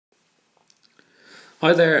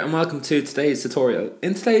Hi there and welcome to today's tutorial.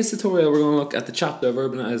 In today's tutorial we're going to look at the chapter of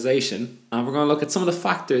urbanisation, and we're going to look at some of the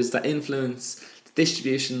factors that influence the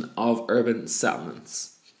distribution of urban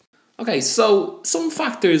settlements. Okay, so some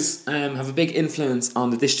factors have a big influence on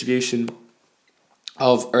the distribution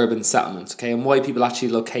of urban settlements, okay, and why people actually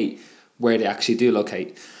locate where they actually do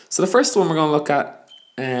locate. So the first one we're going to look at,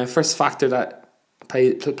 first factor that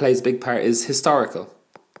plays a big part is historical.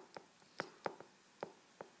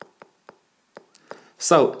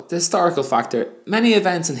 So, the historical factor. Many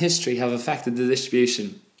events in history have affected the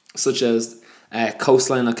distribution, such as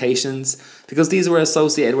coastline locations, because these were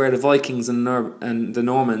associated where the Vikings and the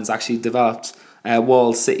Normans actually developed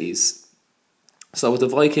walled cities. So with the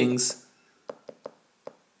Vikings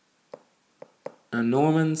and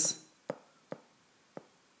Normans,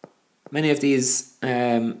 many of these,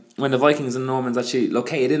 when the Vikings and Normans actually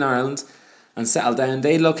located in Ireland and settled down,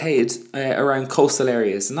 they located around coastal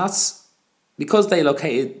areas, and that's because they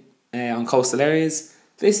located on coastal areas.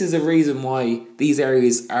 This is a reason why these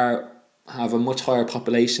areas have a much higher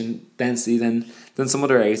population density than some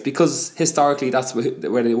other areas, because historically that's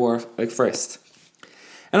where they were first.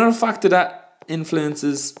 Another factor that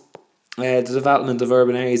influences the development of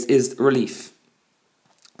urban areas is relief.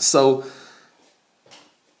 So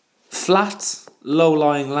flat,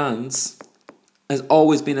 low-lying lands has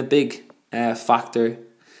always been a big factor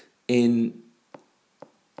in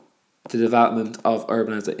the development of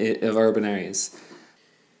urban areas.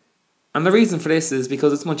 And the reason for this is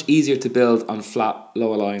because it's much easier to build on flat,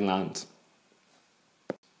 lower-lying land.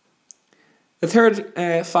 The third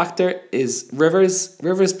factor is rivers.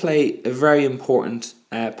 Rivers play a very important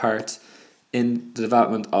part in the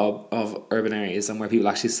development of urban areas and where people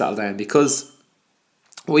actually settle down, because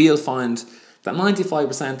what you'll find that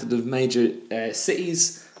 95% of the major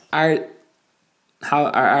cities are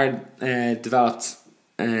developed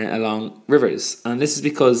along rivers, and this is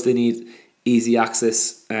because they need easy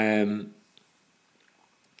access because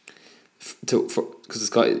it's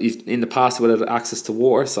got, in the past it would have access to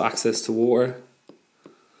water, so access to water.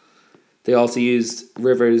 They also used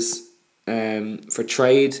rivers for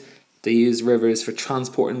trade. They used rivers for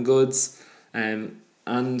transporting goods, and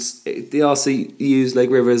they also use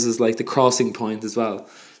rivers as the crossing point as well.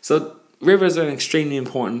 So rivers are an extremely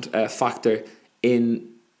important factor in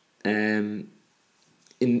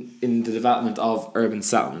the development of urban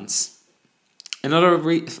settlements. Another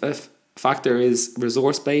factor is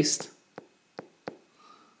resource-based.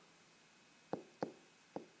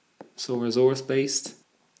 So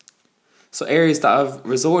areas that have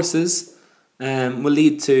resources will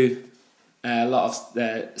lead to a lot of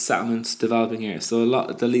settlements developing here. So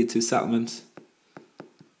they'll lead to settlement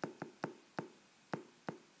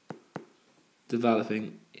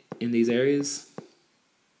developing in these areas.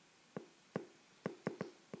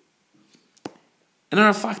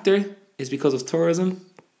 Another factor is because of tourism.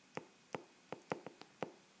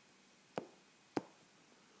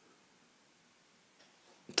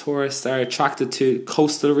 Tourists are attracted to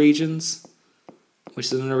coastal regions, which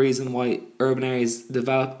is another reason why urban areas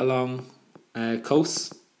develop along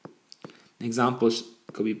coasts. Examples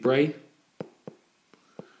could be Bray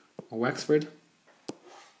or Wexford.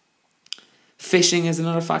 Fishing is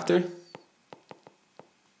another factor.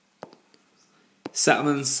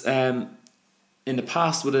 Settlements in the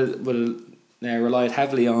past would have relied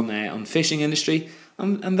heavily on fishing industry,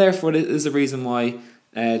 and therefore it is the reason why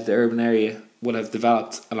the urban area would have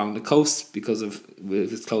developed along the coast, because of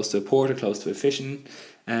if it's close to a port or close to a fishing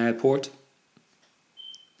port.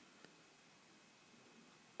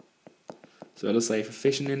 So it'll say for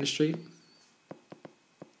fishing industry.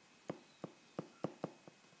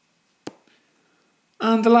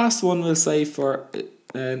 And the last one we'll say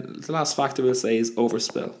the last factor we'll say is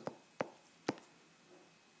overspill.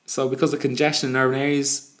 So because of congestion in urban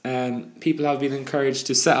areas, people have been encouraged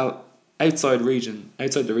to settle outside the region.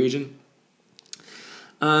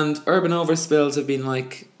 And urban overspills have been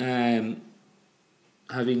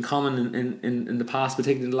common in the past,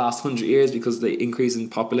 particularly in the last 100 years, because of the increase in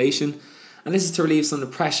population. And this is to relieve some of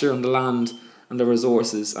the pressure on the land and the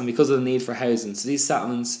resources, and because of the need for housing. So these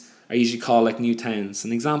settlements are usually called new towns.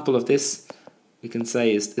 An example of this we can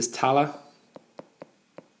say is Tala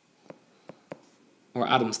or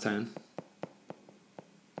Adamstown.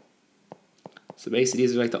 So basically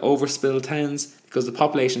these are the overspill towns, because the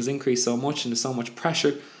population has increased so much and there's so much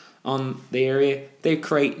pressure on the area. They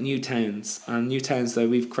create new towns, and new towns that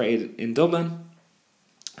we've created in Dublin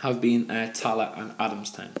have been Tala and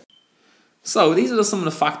Adamstown. So these are some of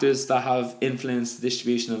the factors that have influenced the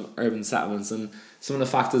distribution of urban settlements, and some of the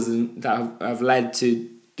factors that have led to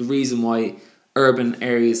the reason why urban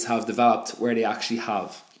areas have developed where they actually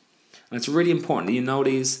have. And it's really important that you know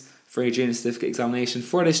these for your junior certificate examination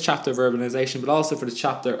for this chapter of urbanisation, but also for the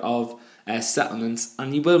chapter of settlements.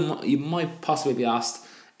 And you might possibly be asked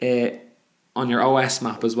on your OS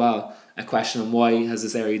map as well a question on why has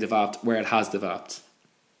this area developed where it has developed.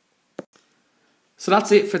 So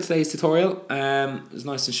that's it for today's tutorial. It was a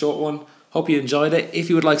nice and short one. Hope you enjoyed it. If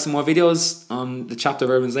you would like some more videos on the chapter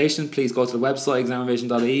of urbanisation, please go to the website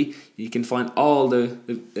examination.ie. You can find all the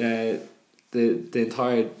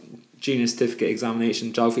entire junior certificate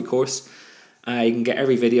examination geography course. You can get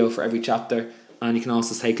every video for every chapter, and you can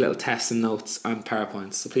also take little tests and notes and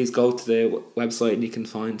PowerPoints. So please go to the website and you can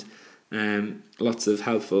find lots of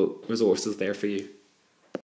helpful resources there for you.